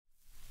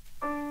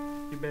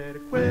You better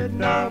quit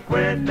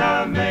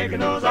now, making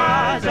those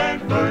eyes and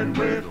flirting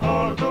with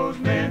all of those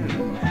men.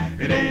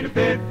 It ain't a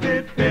bit.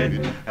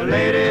 A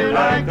lady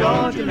like,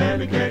 don't you let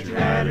me catch you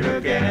at it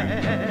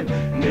again.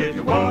 And if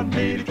you want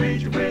me to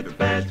treat you with the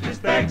best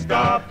respect,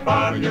 stop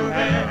bobbing your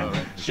hair,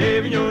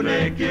 shaving your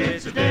neck,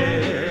 it's a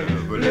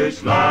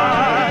devilish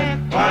life.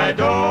 Why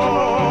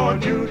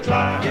don't you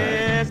try?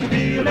 Yes, to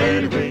be a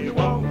lady when you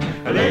walk,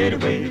 a lady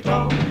when you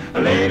talk,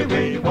 a lady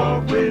when you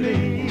walk with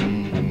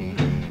me.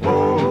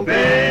 Oh,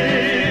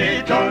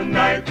 babe, the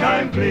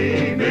nighttime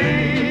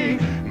gleaming,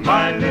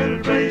 my little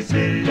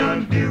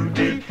Brazilian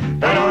beauty,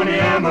 that on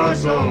the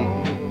Amazon.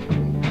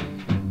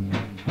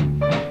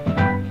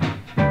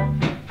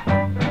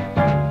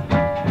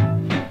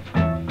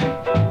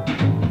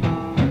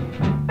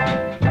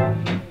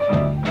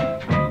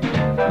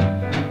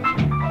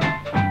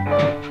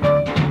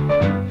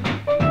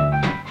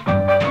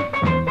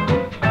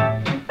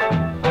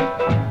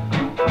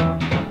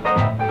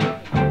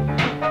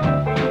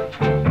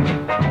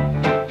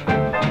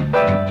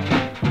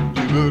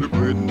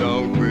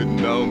 Quit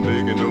now,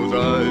 making those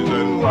eyes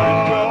and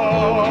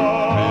wow.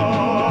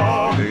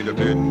 It ain't a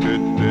bit.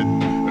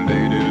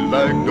 Lady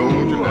like,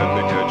 don't you let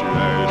me catch you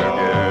at it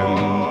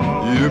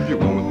again. If you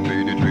want me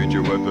to treat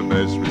you with the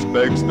best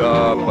respect,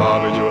 stop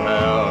bobbing your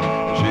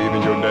hair,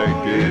 shaving your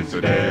neck, it's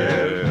a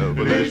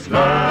devilish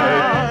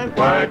life.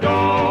 Why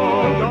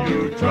don't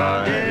you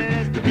try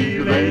to be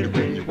a lady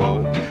when you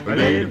walk, a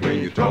lady when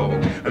you talk,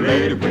 a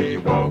lady when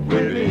you walk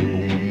with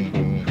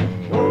me.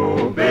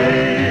 Oh,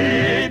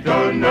 babe,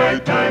 the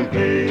nighttime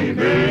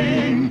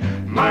gleaming,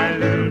 my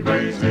little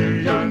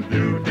Brazilian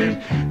beauty,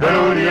 that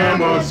on the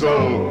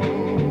Amazon.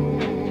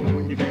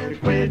 You better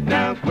quit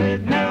now,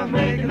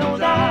 making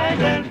those eyes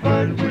and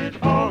flirting with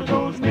all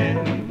those men.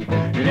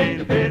 It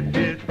ain't a bit.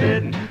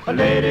 A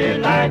lady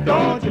like,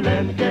 don't you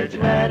let me catch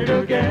you at it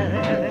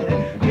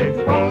again. If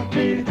you want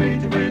me to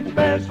treat you with the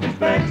best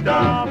respect,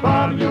 stop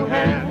bobbing your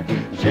hair,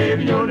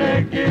 shaving your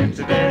neck, it's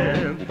a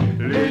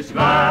devilish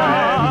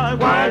life.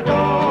 Why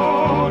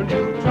don't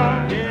you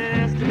try?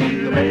 Yes, to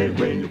be a lady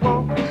when you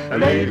walk, a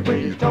lady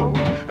when you talk,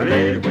 a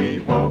lady when you